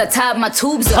sons, I tied my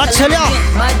tubes up. I tell ya.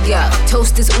 Mud, yeah,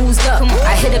 toast is oozed up.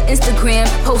 I hit up Instagram,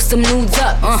 post some nudes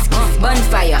up.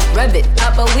 Bonfire, rev it,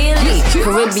 pop a wheelie.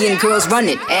 Caribbean girls run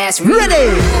it, ass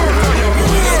ready.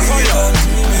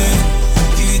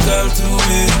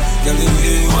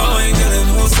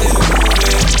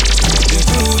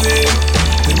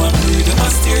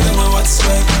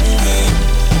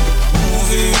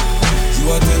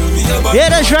 Yeah,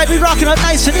 that's right, we rocking up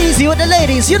nice and easy with the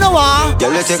ladies, you know what?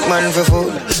 Girl, you take man for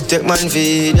food, take man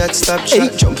for that stop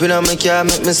chat. Jump in on my car,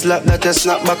 make me slap that a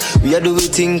snap back. We a do we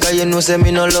think, cause you know say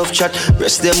me no love chat.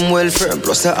 Breast them well firm,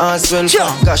 plus the ass well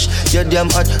fat. Gosh, you damn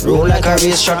hot, roll like a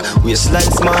race track. Waistline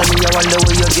small, me I wonder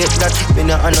where you get that. Me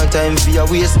not have no time for your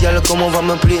waist, girl, come over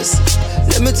my place.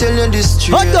 Let me tell you this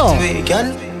straight, we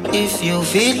can, if you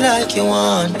feel like you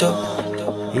want to.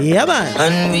 Yeah, man.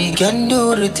 And we can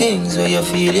do the things where you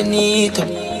feel you need to.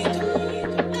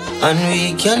 And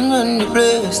we can run the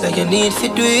place like you need to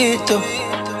do it too.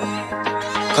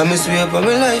 Come and swear up on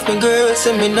my life, my girl,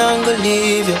 say me not gonna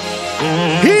leave you.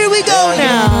 Here we go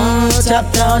now. Top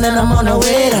down and I'm on the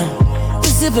way down. We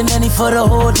sipping any for the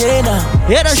whole day now.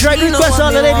 Yeah, that's right. Request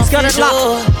all the ladies got it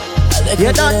locked.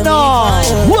 You don't know.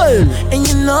 Whoa. And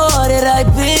you know that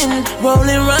I've been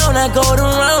rolling round, I go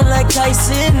around like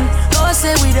Tyson. No, I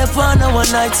say we the fun of one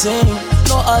night team.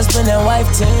 No husband and wife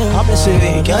team. I'm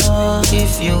we can,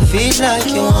 if you feel like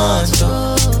you want to.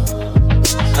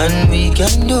 And we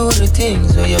can do the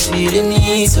things where you feel you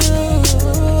need to.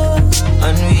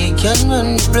 And we can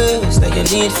run the place like you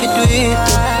need to do it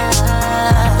too.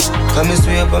 Come and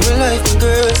swear up on my life,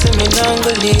 girl, say me not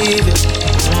gonna leave you.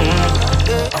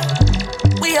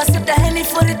 We a sip the Henny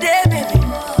for the day, baby.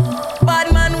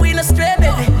 Bad man, we no stray,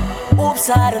 baby. Oops,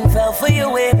 I done fell for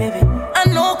your way, baby. I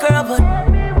know, girl, but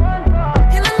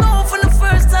you know from the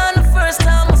first time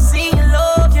I seen your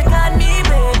love, you got me,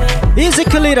 baby. Easy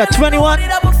Kalita, 21. You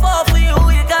got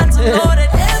to know that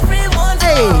everyone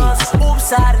falls.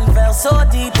 Oops, I done fell so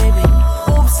deep, baby.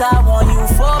 Oops, I want you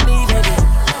for me, baby.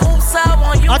 Oops, I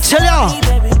want you for me,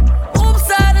 baby. Oops,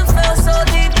 I done fell so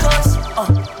deep, cause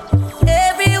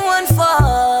everyone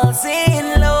falls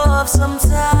in love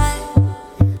sometime.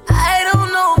 I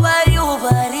don't know about you,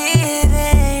 but it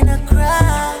ain't a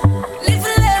crime. If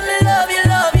you let me love you,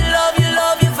 love you, love you,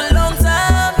 love you for a long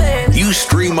time, baby. You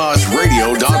stream us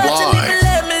radio.live.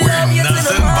 We're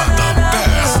nothing but the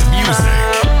best music.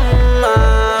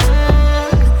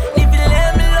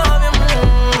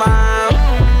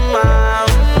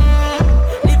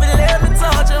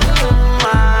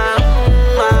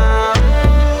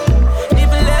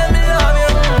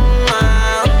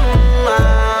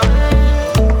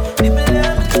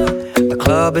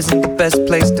 Isn't the best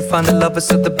place to find the lovers,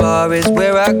 so the bar is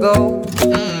where I go.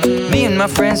 Me and my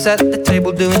friends at the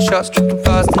table doing shots, tripping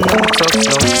fast and then we talk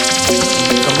slow.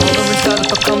 Come over and start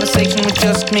up a conversation with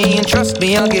just me, and trust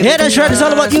me, I'll give. Yeah, that's right, it's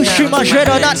all about you, Stream on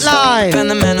Radio, not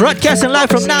live. Broadcasting live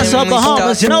from Nassau,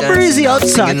 Bahamas, you know, breezy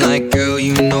outside. Like, girl,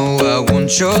 you know I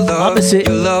want your love. Opposite.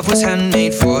 Your love was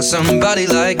handmade for somebody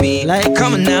like me.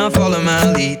 Come on now, follow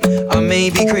my lead. I may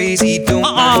be crazy, don't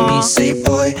mind me. Say,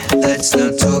 boy, let's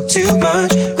not talk too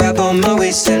much. Grab on my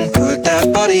waist and put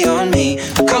that body on me.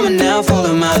 Come on now,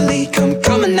 follow my lead.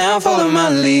 Come on now, follow my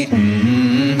lead.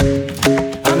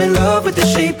 I'm in love with the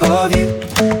shape of you.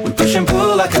 We push and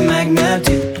pull like a magnet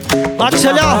do. My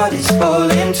heart is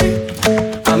falling too.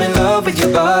 I'm in love with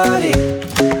your body.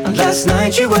 And last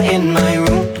night you were in my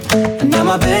room, and now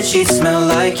my bedsheets smell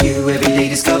like you. Every day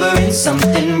discovering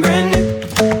something brand new.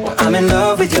 I'm in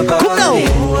love with your body.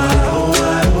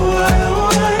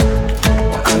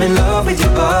 I'm in love with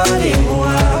your body.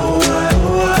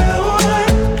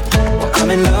 I'm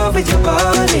in love with your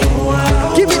body.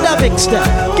 Give me that big step.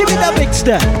 Give me that big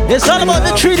step. It's all about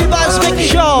the Treaty Vibes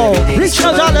Mix Show. Reaching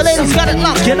out to all the ladies, got it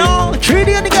locked, you know?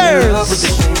 Treaty and the girls.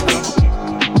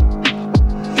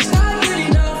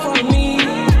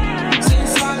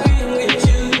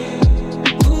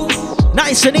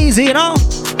 Nice and easy, you know?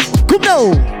 Come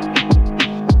now.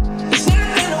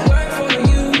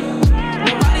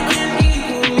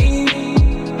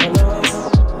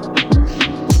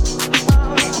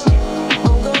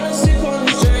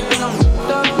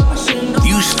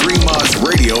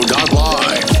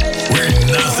 Radio.live. We're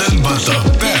nothing but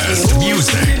the best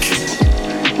music.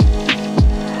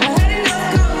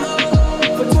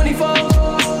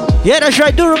 Yeah, that's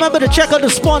right. Do remember to check out the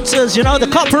sponsors, you know, the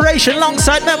corporation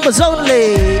alongside members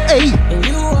only. Hey,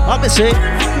 let me see.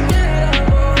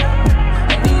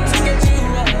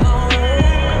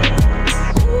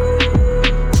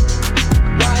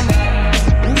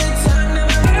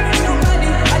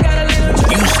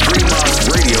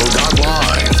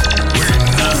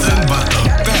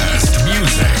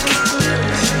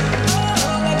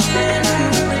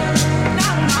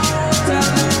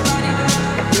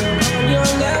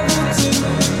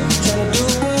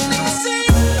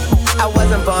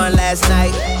 Last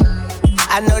night,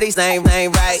 I know these names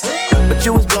ain't right, but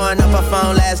you was blowing up her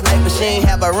phone last night, but she ain't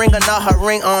have a ring or not her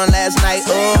ring on last night.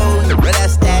 Ooh, but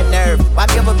that's that nerve. Why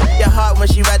give a your heart when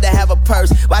she rather have a purse?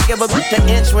 Why give a an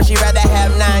inch when she rather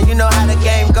have 9? You know how the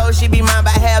game goes. She be mine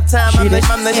by halftime. I'm the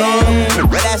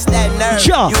but that's that nerve.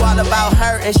 Sure. You all about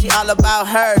her and she all about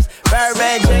hers.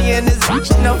 Birdman Jr. and this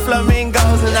bitch, no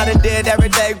flamingos, and I done did every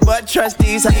day, but trust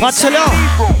these. What's it on?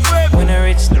 When I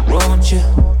reach the road, you.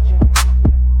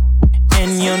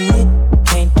 And your knit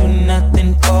can't do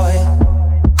nothing for you.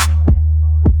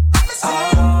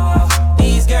 Oh,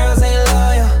 these girls ain't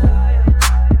loyal.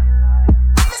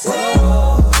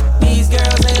 Whoa, these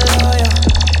girls ain't loyal.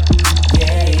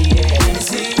 Yeah, yeah.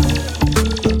 See?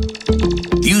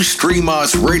 You stream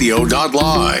us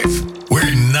radio.live.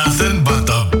 We're nothing but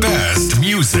the best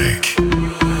music.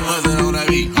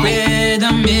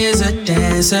 Rhythm is a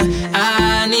dancer.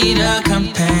 I need a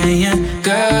companion.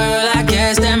 Girl, I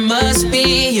guess that must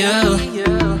be you.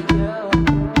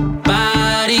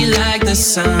 Body like the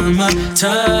summer.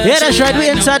 Yeah, that's right. We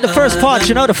inside the first part,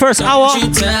 you know, the first hour.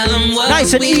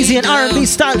 Nice and easy and R&B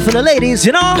style for the ladies,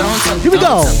 you know. Here we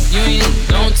go.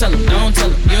 Don't tell them, don't tell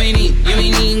them. You ain't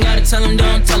even gotta tell them,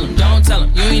 don't tell them, don't tell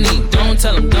them. You ain't need, don't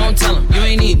tell them, don't tell them. You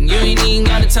ain't even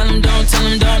gotta tell them, don't tell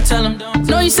them, don't tell them.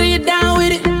 Know you say you're down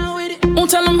with it. Won't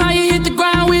tell them how you hit the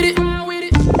ground with it. Girl,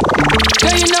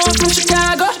 you know I'm from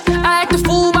Chicago. I act a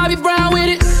fool, Bobby Brown with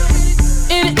it.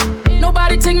 In it,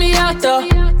 nobody take me out though.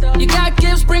 You got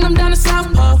gifts, bring them down to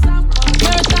South Pole.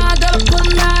 Marathon, gotta put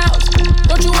them out.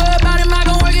 Don't you worry about him, I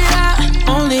gon' work it out.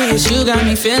 Only it's you got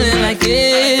me feeling like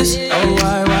this. Oh,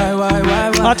 why?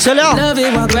 Love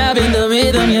it while grabbing the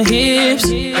rhythm, your hips.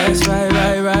 That's right.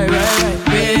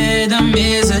 Rhythm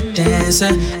is a dancer.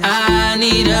 I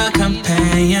need a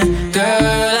companion.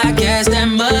 Girl, I guess that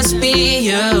must be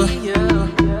you.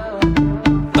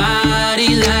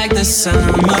 Body like the summer.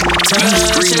 You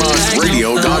stream us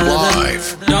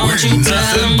radio.live. Don't you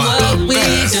tell them what we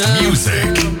do.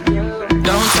 Music.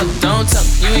 Don't tell them, don't tell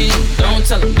them. You ain't need, don't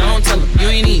tell them, don't tell them. You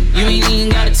ain't even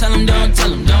gotta tell them, don't tell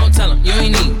them, don't tell them. You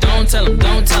ain't need, don't tell them,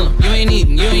 don't tell them. You ain't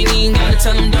even gotta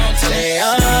tell them, don't tell them. Say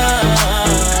oh,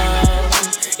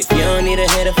 if you don't need a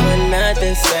hitter for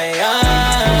nothing, say oh.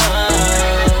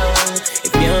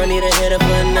 If you don't need a hitter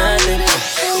for nothing,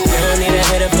 if you don't need a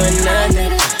hitter for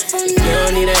nothing, if you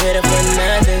don't need a hitter for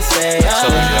nothing, say oh. I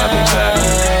told you I'd be back.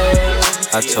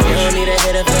 I told you. You don't need a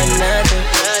hitter for nothing.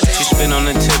 She spin on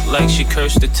the tip like she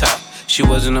cursed the top. She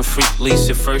wasn't a freak, least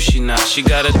at first she not. She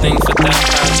got a thing for that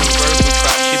kind of burger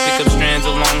crop. She pick up strands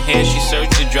of long hair, she search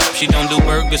to drop. She don't do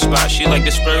burger spots, she like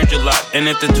to splurge a lot. And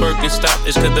if the twerking stop,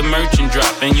 it's cause the merchant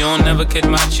drop. And you'll never catch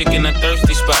my chick in a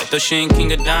thirsty spot. Though she ain't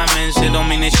king of diamonds, it don't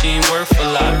mean that she ain't worth a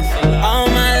lot. All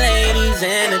my ladies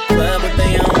in the club with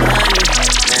they own money.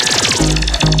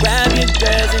 Now, grab your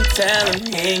girls and tell them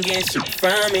he ain't get shit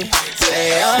from me.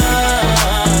 Say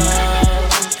oh.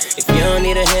 If you don't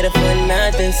need a hitter for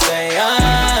nothing, say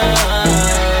oh.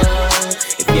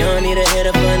 If you don't need a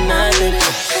hitter for nothing,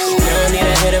 if you don't need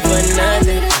a hitter for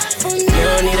nothing, if you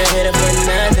don't need a hitter for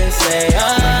nothing, say oh.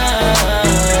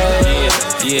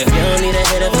 Yeah. If you don't need a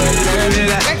hitter for nothing.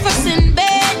 Breakfast in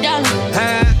bed, darling.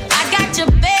 I got your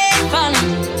bed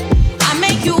calling. I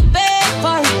make you bed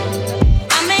for it.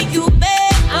 I make you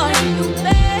bed for it.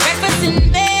 Breakfast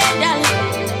in bed, darling.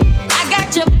 I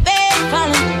got your bed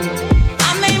calling.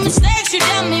 Mistakes, you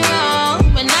done me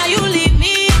wrong, but now you leave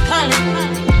me calling.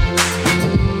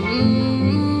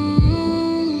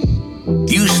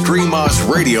 You stream us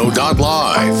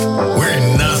radio.live. We're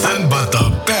nothing but the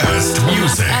best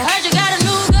music. I heard you got a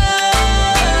new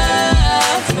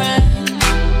girlfriend,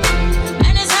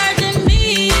 and it's hurting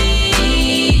me.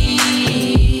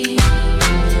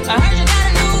 I heard you got a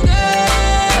new girlfriend.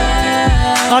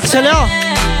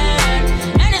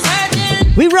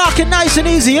 We rockin' nice and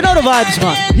easy, you know the vibes,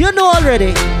 man. You know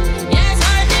already.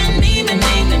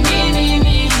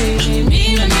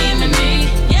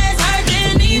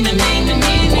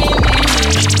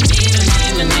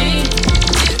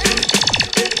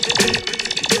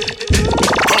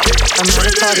 I'm at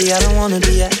a party I don't wanna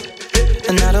be at,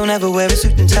 and I don't ever wear a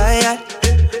suit and tie.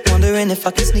 Wondering if if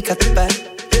I can sneak out the back.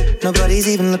 Nobody's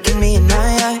even looking me in my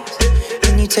eyes.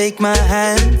 Can you take my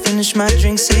hand, finish my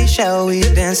drink, say, shall we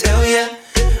dance? Hell yeah.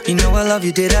 You know I love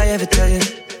you, did I ever tell you?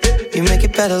 You make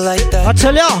it better like that. I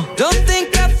tell ya. Don't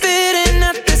think I fit in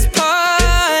at this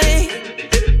party.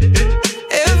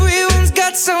 Everyone's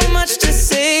got so much to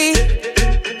say.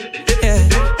 Yeah,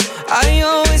 I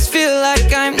always feel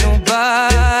like I'm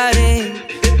nobody.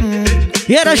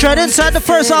 Yeah, that's right. Inside the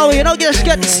first hour, you know, just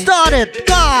getting started.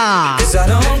 Cause I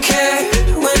don't care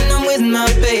when I'm with my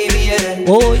baby, yeah.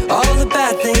 Oh. All the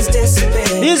bad things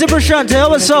disappear. Easy, Prashante,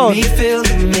 what's up? Me feel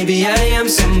maybe I am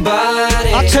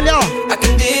somebody. I tell ya. I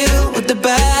can deal with the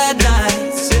bad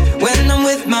nights when I'm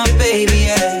with my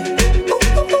baby, yeah.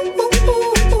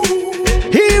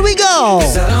 Here we go.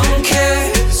 Cause I don't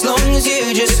care as long as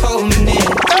you just hold me near.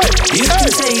 You can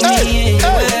take me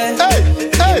anywhere.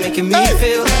 You're making me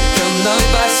feel like I'm loved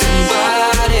by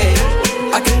somebody.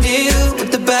 I can deal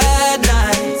with the bad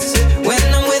nights when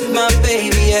I'm with my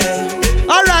baby,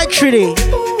 yeah. Alright, Trinity.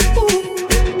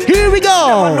 Here we go.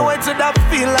 Never know it to that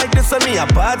feel like this and me a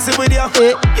party with you.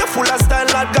 You're full of style,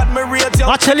 lad, got me rate you.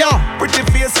 I tell ya. Pretty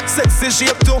face, sexy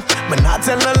shape too. Me not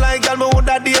tell no lie, girl, me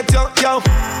woulda date you, yo.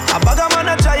 A bag of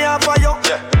man a try out for you,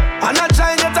 and I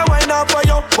try get a wine out for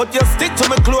you. But you stick to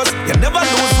me close, you never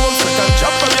lose one. So can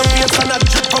drop from your face and a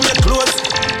drip from your clothes.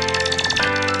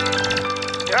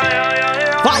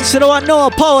 Vice to the one, no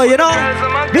power, you know.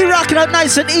 Be rocking out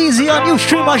nice and easy on you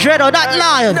streamers, Red or that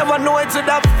lion. Never know it to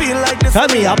that feel like this. Tell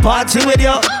me a party with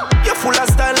you. You're full of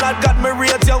style, lad, got me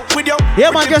rate you with you. Yeah,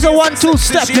 man, just a 1-2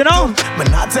 step, you know. Me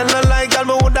not tell no lie, girl,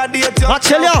 me woulda date you. I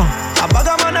tell ya. A bag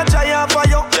of man a try out for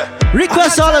you.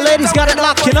 Request all the ladies got it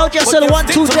locked, you know. Just a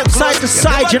 1-2 step side to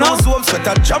side, you know.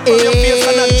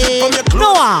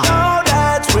 Noah. Now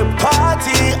that we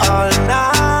party all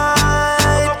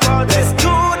night, let's do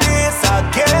this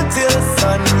again till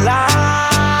sunlight.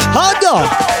 Hold on.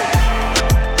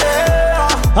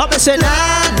 I'm gonna say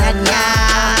nah, nah, nah.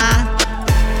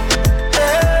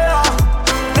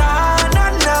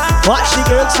 Watch the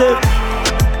girls too.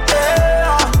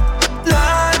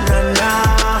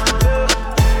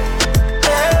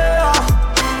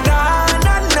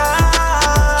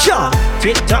 Jump,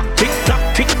 tick tock, tick tock,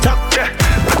 tick tock.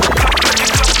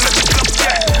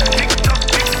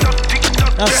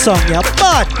 That song, yeah,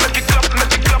 but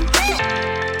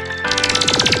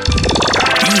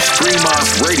You stream us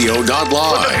radio.live.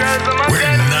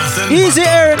 We're nothing easy,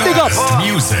 Aaron, big up.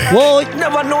 Music. Whoa.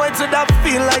 Never know it to that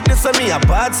feel like this and me a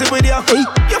party with you.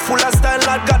 You're full of style,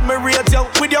 lad, got me rate you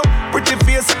with you. Pretty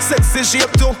face, sexy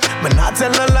shape too. Me not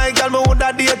tell no lie, girl, me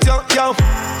woulda date you, yo.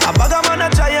 A bag of man a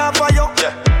try out for you,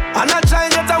 and I try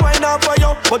get a wine out for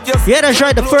you. But you yeah, that's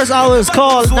right. The first hour is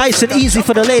called Nice and Easy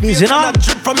for the ladies, you know.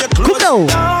 Come on.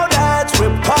 Now that we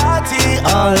party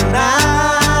all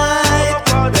night,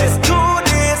 let's do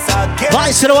this again.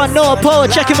 Vice to the one, Noah Power.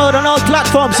 Check him out on all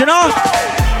platforms, you know.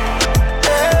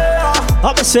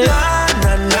 Opposite.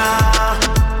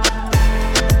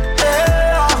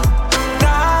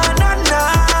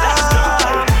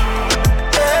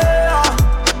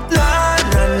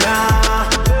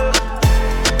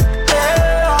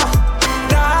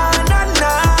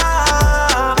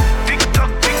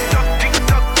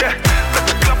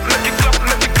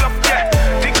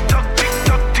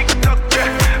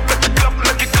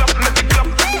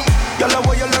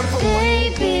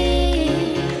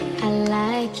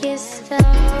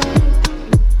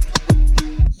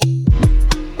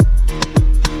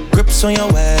 On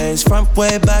your ways, front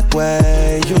way, back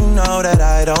way. You know that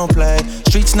I don't play.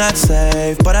 Streets not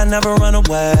safe, but I never run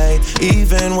away,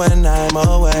 even when I'm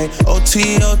away.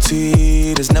 OT,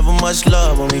 OT, there's never much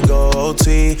love when we go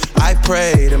OT. I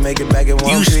pray to make it back in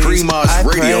one piece. You stream us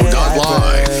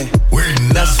radio.live. We're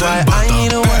nothing but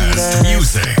the best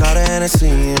music. Got a Hennessy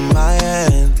in my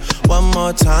hand. One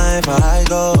more time before I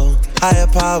go. Higher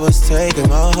powers taking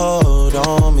a hold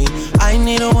on me. I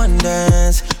need a one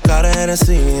dance. Got a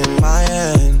Hennessy in my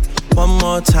hand. One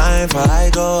more time before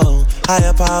I go.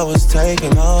 Higher powers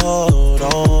taking a hold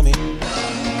on me.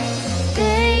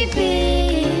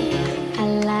 Baby, I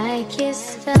like your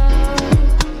style.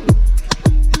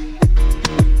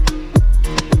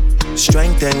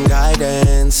 Strength and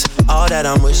guidance, all that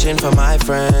I'm wishing for my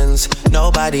friends.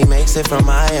 Nobody makes it from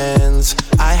my ends.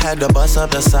 I had to bust up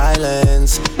the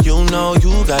silence. You know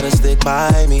you gotta stick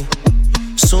by me.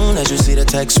 Soon as you see the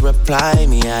text, reply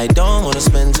me. I don't wanna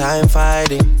spend time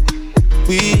fighting.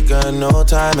 We got no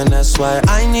time and that's why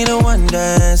I need a one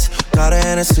dance. Got a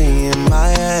Hennessy in my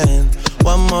hand.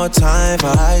 One more time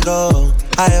before I go.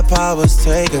 Higher powers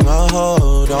taking a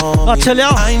hold on me. I'll tell you.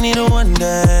 I need a one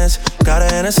dance. Got a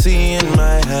Hennessy in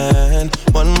my hand.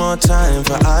 One more time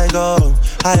for I go.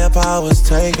 Higher powers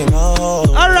taking hold.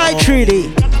 Alright,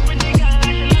 Treaty.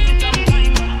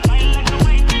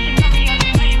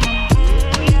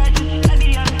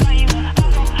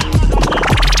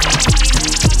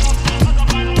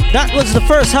 That was the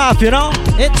first half, you know,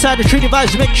 inside the Treaty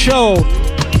Vibes Mix Show.